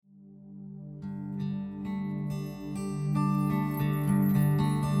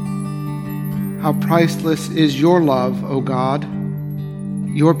How priceless is your love, O God!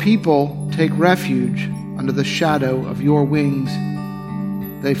 Your people take refuge under the shadow of your wings.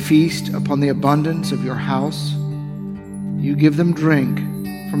 They feast upon the abundance of your house. You give them drink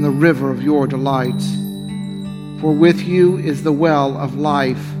from the river of your delights. For with you is the well of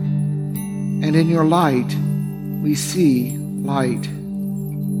life, and in your light we see light.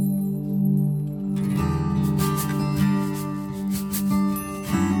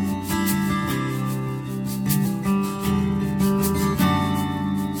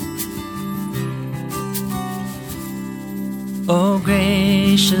 O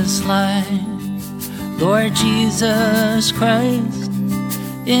gracious light, Lord Jesus Christ,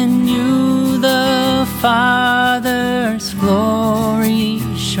 in you the Father's glory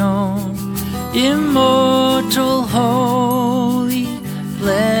shone. Immortal, holy,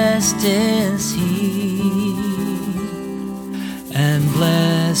 blessed is he, and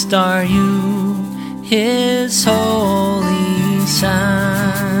blessed are you, his holy Son.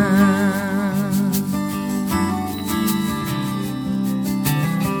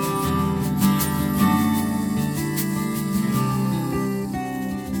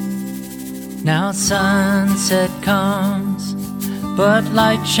 Now sunset comes, but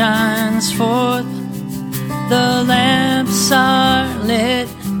light shines forth. The lamps are lit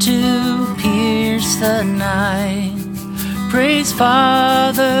to pierce the night. Praise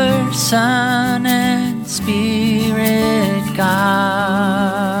Father, Son, and Spirit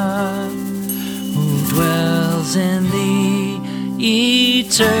God, who dwells in the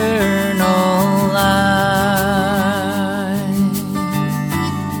eternal light.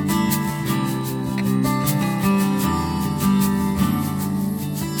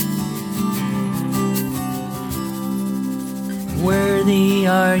 Worthy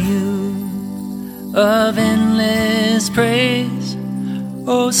are you of endless praise,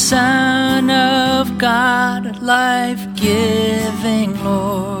 O Son of God, life-giving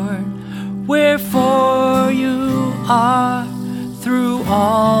Lord. Wherefore you are through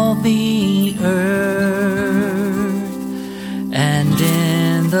all the earth, and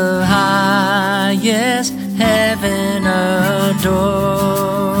in the highest heaven adored.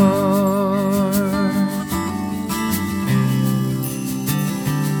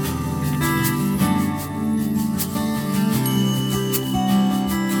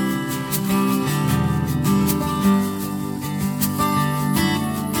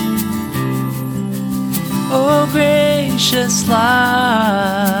 O gracious light.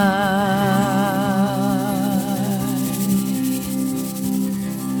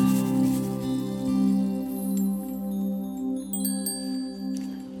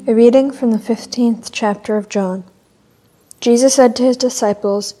 A reading from the 15th chapter of John. Jesus said to his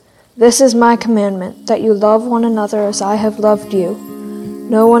disciples, "This is my commandment, that you love one another as I have loved you.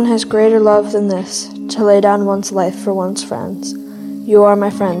 No one has greater love than this, to lay down one's life for one's friends. You are my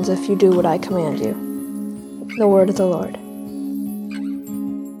friends if you do what I command you." The word of the Lord.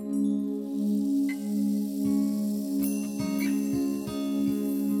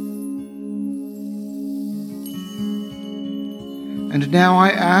 And now I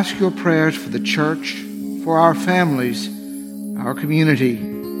ask your prayers for the church, for our families, our community,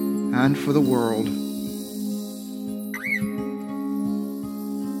 and for the world.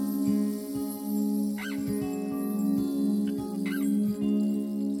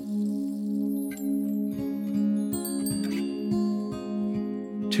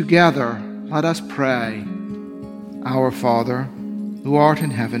 Together, let us pray. Our Father, who art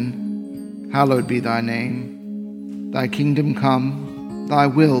in heaven, hallowed be thy name. Thy kingdom come, thy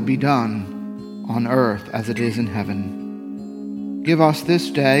will be done, on earth as it is in heaven. Give us this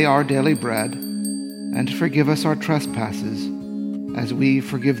day our daily bread, and forgive us our trespasses, as we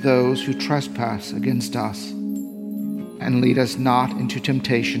forgive those who trespass against us. And lead us not into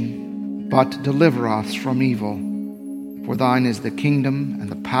temptation, but deliver us from evil. For thine is the kingdom, and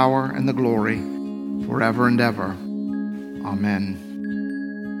the power, and the glory, forever and ever. Amen.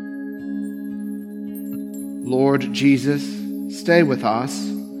 Lord Jesus, stay with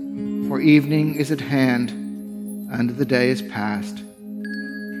us, for evening is at hand, and the day is past.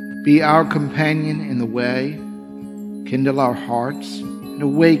 Be our companion in the way, kindle our hearts, and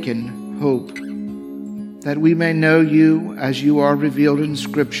awaken hope, that we may know you as you are revealed in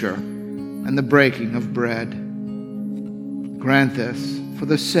Scripture and the breaking of bread. Grant this for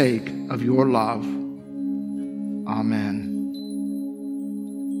the sake of your love. Amen.